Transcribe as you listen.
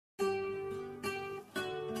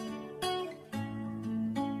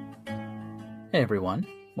Hey everyone,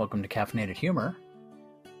 welcome to Caffeinated Humor.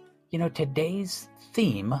 Today's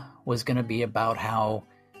theme was going to be about how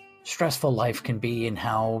stressful life can be and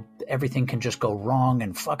how everything can just go wrong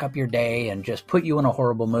and fuck up your day and just put you in a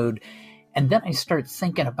horrible mood. And then I start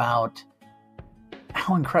thinking about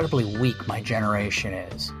how incredibly weak my generation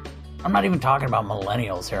is. I'm not even talking about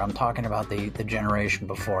millennials here. I'm talking about the generation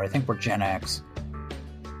before. I think we're Gen X.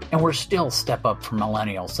 And we're still step up from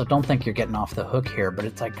millennials, so don't think you're getting off the hook here, but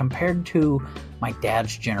it's like compared to my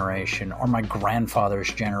dad's generation or my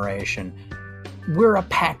grandfather's generation, we're a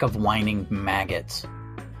pack of whining maggots.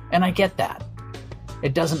 And I get that.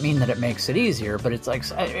 It doesn't mean that it makes it easier, but it's like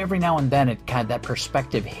every now and then that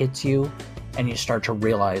perspective hits you and you start to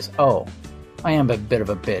realize, oh, I am a bit of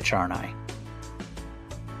a bitch, aren't I?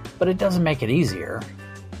 But it doesn't make it easier.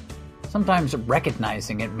 Sometimes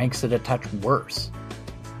recognizing it makes it a touch worse.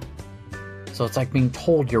 So it's like being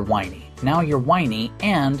told you're whiny. Now you're whiny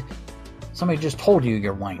and somebody just told you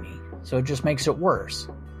you're whiny. So it just makes it worse.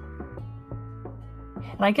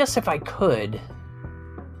 And I guess if I could,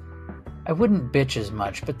 I wouldn't bitch as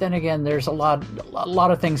much. But then again, there's a lot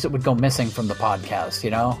of things that would go missing from the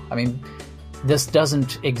podcast, I mean, this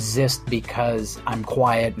doesn't exist because I'm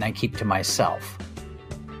quiet and I keep to myself.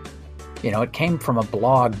 It came from a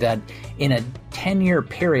blog that in a 10-year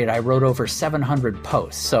period, I wrote over 700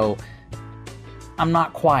 posts. So I'm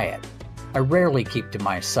not quiet. I rarely keep to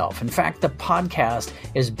myself. In fact, the podcast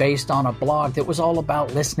is based on a blog that was all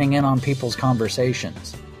about listening in on people's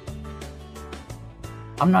conversations.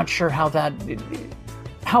 I'm not sure how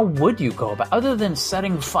would you go about, other than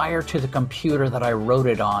setting fire to the computer that I wrote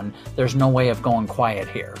it on, there's no way of going quiet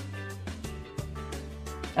here.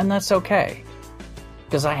 And that's okay,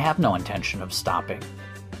 because I have no intention of stopping.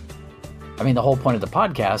 I mean, the whole point of the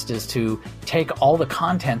podcast is to take all the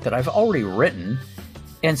content that I've already written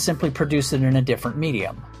and simply produce it in a different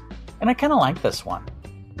medium. And I kind of like this one.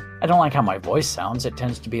 I don't like how my voice sounds. It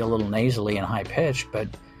tends to be a little nasally and high-pitched, but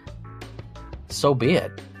so be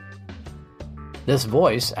it. This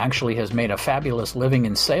voice actually has made a fabulous living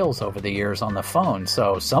in sales over the years on the phone,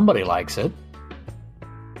 so somebody likes it.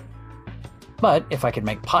 But if I could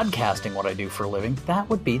make podcasting what I do for a living, that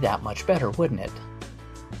would be that much better, wouldn't it?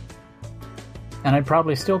 And I'd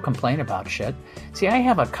probably still complain about shit. See, I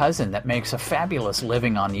have a cousin that makes a fabulous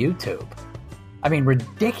living on YouTube. I mean,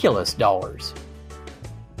 ridiculous dollars.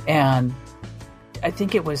 And I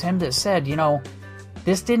think it was him that said,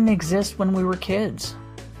 this didn't exist when we were kids.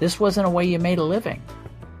 This wasn't a way you made a living.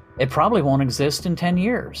 It probably won't exist in 10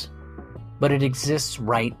 years. But it exists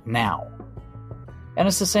right now. And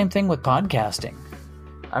it's the same thing with podcasting.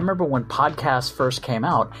 I remember when podcasts first came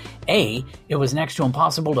out, it was next to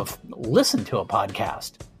impossible to listen to a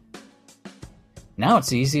podcast. Now it's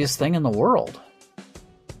the easiest thing in the world.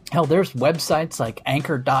 Hell, there's websites like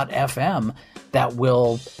Anchor.fm that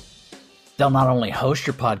they'll not only host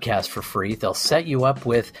your podcast for free, they'll set you up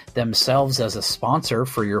with themselves as a sponsor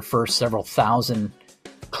for your first several thousand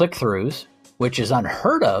click-throughs, which is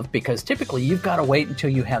unheard of because typically you've got to wait until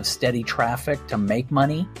you have steady traffic to make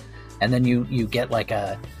money. And then you get like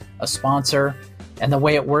a sponsor. And the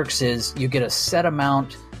way it works is you get a set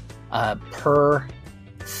amount per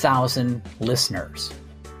 1,000 listeners.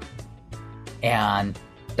 And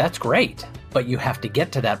that's great. But you have to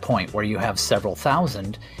get to that point where you have several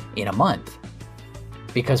thousand in a month.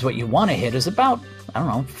 Because what you want to hit is about,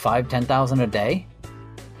 5,000, 10,000 a day.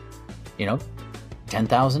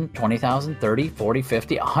 10,000, 20,000, 30, 40,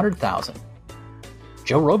 50, 100,000.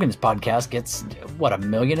 Joe Rogan's podcast gets, $1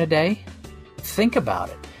 million a day? Think about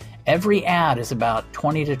it. Every ad is about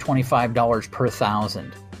 $20 to $25 per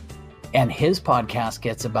 1,000. And his podcast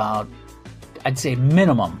gets about, I'd say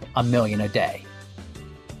minimum, $1 million a day.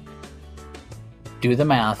 Do the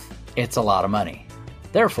math, it's a lot of money.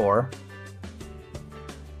 Therefore,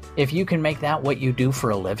 if you can make that what you do for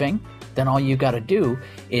a living, then all you got to do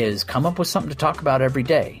is come up with something to talk about every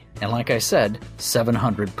day. And like I said,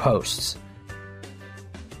 700 posts.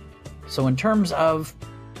 So in terms of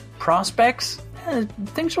prospects,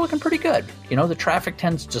 things are looking pretty good. The traffic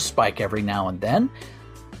tends to spike every now and then.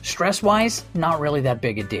 Stress-wise, not really that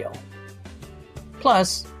big a deal.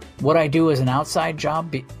 Plus, what I do as an outside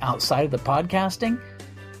job outside of the podcasting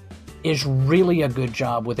is really a good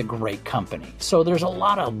job with a great company. So there's a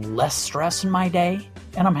lot of less stress in my day,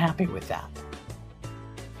 and I'm happy with that.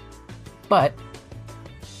 But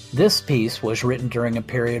this piece was written during a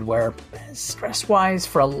period where, stress-wise,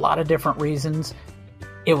 for a lot of different reasons,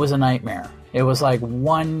 it was a nightmare. It was like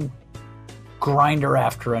one grinder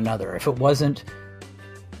after another. If it wasn't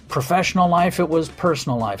professional life, it was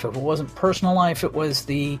personal life. If it wasn't personal life, it was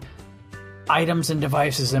the items and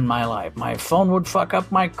devices in my life. My phone would fuck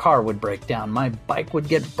up, my car would break down, my bike would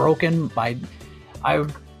get broken, I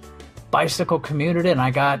bicycle commuted, and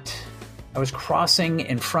I was crossing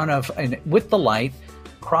in front of, and with the light,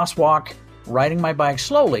 crosswalk, riding my bike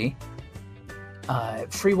slowly,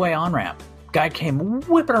 freeway on-ramp. Guy came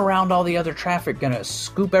whipping around all the other traffic, gonna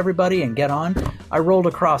scoop everybody and get on. I rolled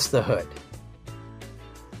across the hood.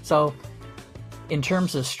 So, in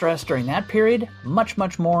terms of stress during that period, much,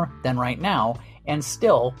 much more than right now, and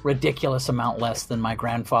still ridiculous amount less than my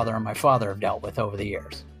grandfather and my father have dealt with over the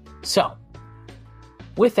years. So,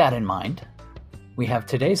 with that in mind, we have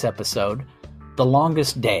today's episode, The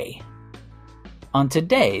Longest Day, on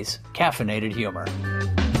today's Caffeinated Humor.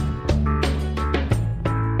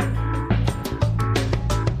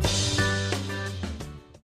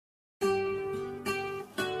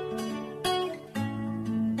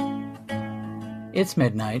 It's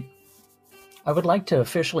midnight. I would like to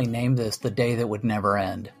officially name this the day that would never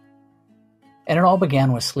end. And it all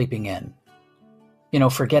began with sleeping in. You know,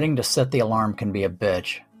 forgetting to set the alarm can be a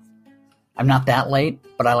bitch. I'm not that late,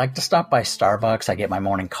 but I like to stop by Starbucks. I get my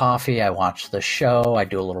morning coffee, I watch the show, I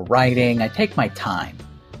do a little writing, I take my time.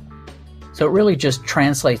 So it really just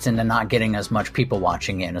translates into not getting as much people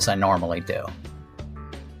watching in as I normally do.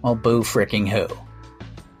 Well, boo freaking who.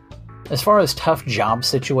 As far as tough job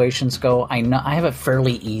situations go, I have it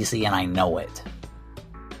fairly easy and I know it.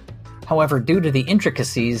 However, due to the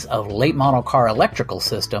intricacies of late model car electrical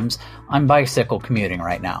systems, I'm bicycle commuting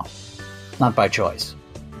right now. Not by choice.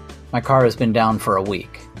 My car has been down for a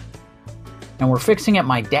week. And we're fixing at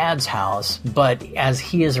my dad's house, but as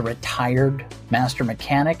he is a retired master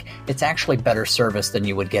mechanic, it's actually better service than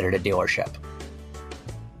you would get at a dealership.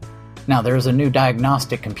 Now, there's a new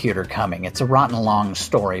diagnostic computer coming. It's a rotten long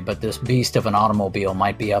story, but this beast of an automobile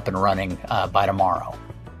might be up and running by tomorrow.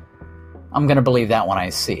 I'm going to believe that when I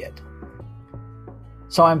see it.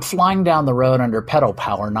 So I'm flying down the road under pedal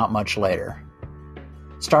power not much later.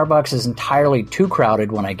 Starbucks is entirely too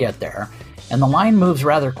crowded when I get there, and the line moves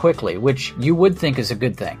rather quickly, which you would think is a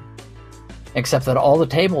good thing. Except that all the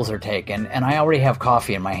tables are taken, and I already have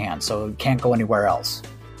coffee in my hand, so it can't go anywhere else.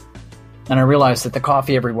 And I realize that the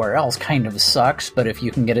coffee everywhere else kind of sucks, but if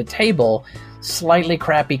you can get a table, slightly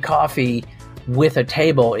crappy coffee with a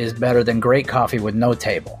table is better than great coffee with no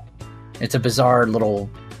table. It's a bizarre little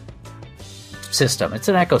system. It's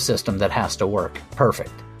an ecosystem that has to work.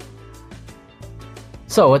 Perfect.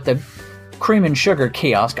 So at the cream and sugar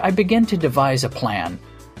kiosk, I begin to devise a plan.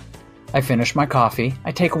 I finish my coffee.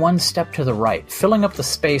 I take one step to the right, filling up the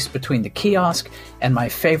space between the kiosk and my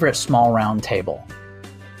favorite small round table.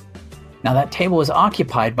 Now that table is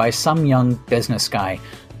occupied by some young business guy,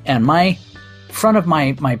 and my front of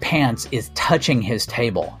my pants is touching his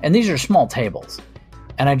table. And these are small tables.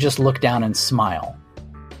 And I just look down and smile.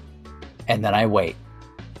 And then I wait.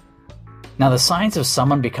 Now the signs of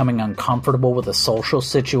someone becoming uncomfortable with a social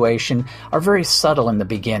situation are very subtle in the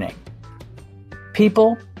beginning.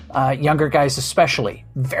 People, younger guys especially,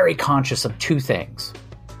 very conscious of two things.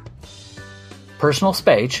 Personal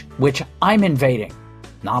space, which I'm invading.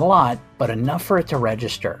 Not a lot, but enough for it to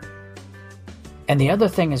register. And the other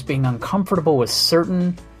thing is being uncomfortable with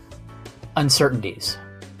certain uncertainties.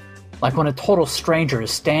 Like when a total stranger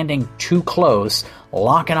is standing too close,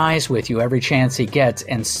 locking eyes with you every chance he gets,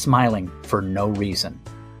 and smiling for no reason.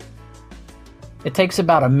 It takes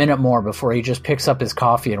about a minute more before he just picks up his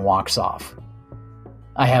coffee and walks off.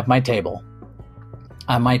 I have my table.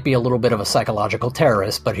 I might be a little bit of a psychological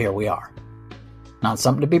terrorist, but here we are. Not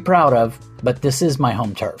something to be proud of, but this is my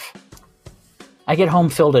home turf. I get home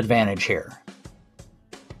field advantage here.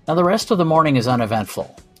 Now the rest of the morning is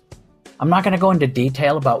uneventful. I'm not going to go into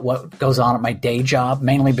detail about what goes on at my day job,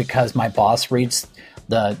 mainly because my boss reads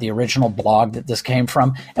the original blog that this came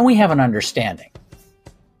from, and we have an understanding.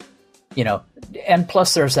 You know, and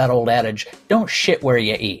plus there's that old adage, don't shit where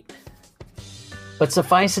you eat. But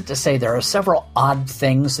suffice it to say, there are several odd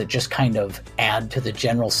things that just kind of add to the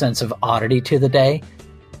general sense of oddity to the day.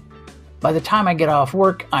 By the time I get off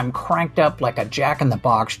work, I'm cranked up like a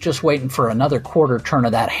jack-in-the-box just waiting for another quarter turn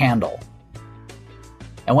of that handle.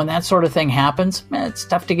 And when that sort of thing happens, it's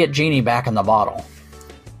tough to get Genie back in the bottle.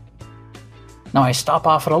 Now I stop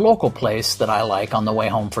off at a local place that I like on the way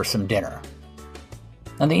home for some dinner.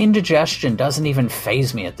 And the indigestion doesn't even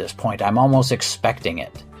faze me at this point. I'm almost expecting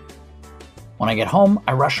it. When I get home,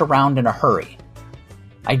 I rush around in a hurry.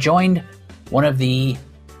 I joined one of the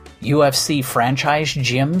UFC franchise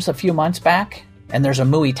gyms a few months back, and there's a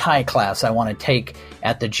Muay Thai class I want to take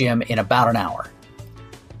at the gym in about an hour.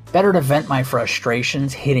 Better to vent my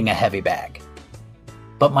frustrations hitting a heavy bag.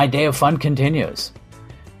 But my day of fun continues.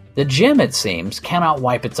 The gym, it seems, cannot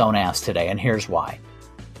wipe its own ass today, and here's why.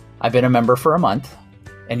 I've been a member for a month,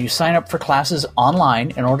 and you sign up for classes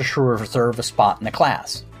online in order to reserve a spot in the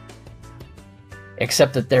class.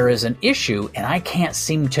 Except that there is an issue, and I can't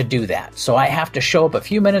seem to do that, so I have to show up a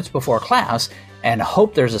few minutes before class and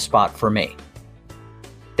hope there's a spot for me.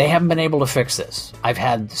 They haven't been able to fix this. I've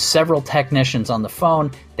had several technicians on the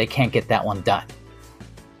phone. They can't get that one done.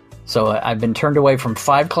 So I've been turned away from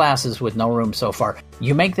 5 classes with no room so far.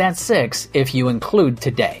 You make that 6 if you include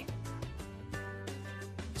today.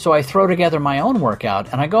 So I throw together my own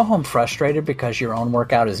workout, and I go home frustrated because your own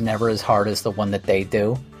workout is never as hard as the one that they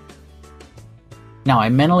do. Now, I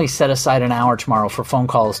mentally set aside an hour tomorrow for phone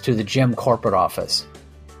calls to the gym corporate office.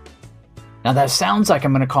 Now, that sounds like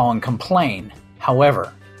I'm going to call and complain.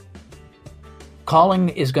 However, calling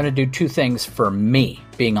is going to do 2 things for me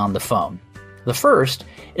being on the phone. The first,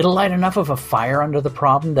 it'll light enough of a fire under the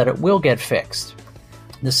problem that it will get fixed.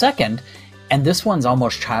 The second, and this one's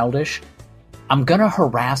almost childish, I'm going to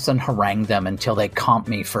harass and harangue them until they comp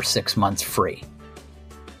me for 6 months free.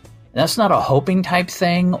 That's not a hoping type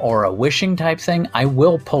thing or a wishing type thing. I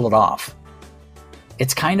will pull it off.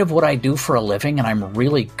 It's kind of what I do for a living, and I'm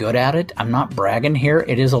really good at it. I'm not bragging here.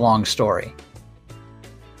 It is a long story.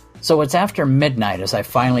 So it's after midnight as I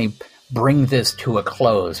finally bring this to a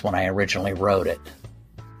close when I originally wrote it.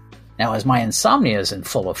 Now, as my insomnia is in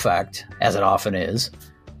full effect, as it often is,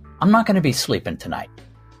 I'm not going to be sleeping tonight.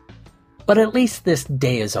 But at least this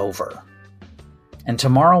day is over. And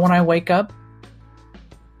tomorrow when I wake up,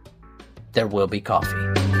 there will be coffee.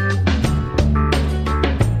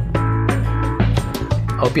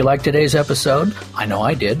 Hope you liked today's episode. I know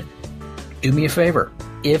I did. Do me a favor.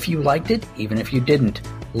 If you liked it, even if you didn't,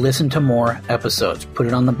 listen to more episodes. Put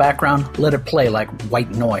it on the background. Let it play like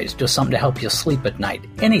white noise. Just something to help you sleep at night.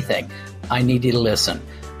 Anything. I need you to listen.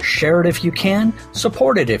 Share it if you can.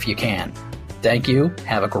 Support it if you can. Thank you.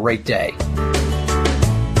 Have a great day.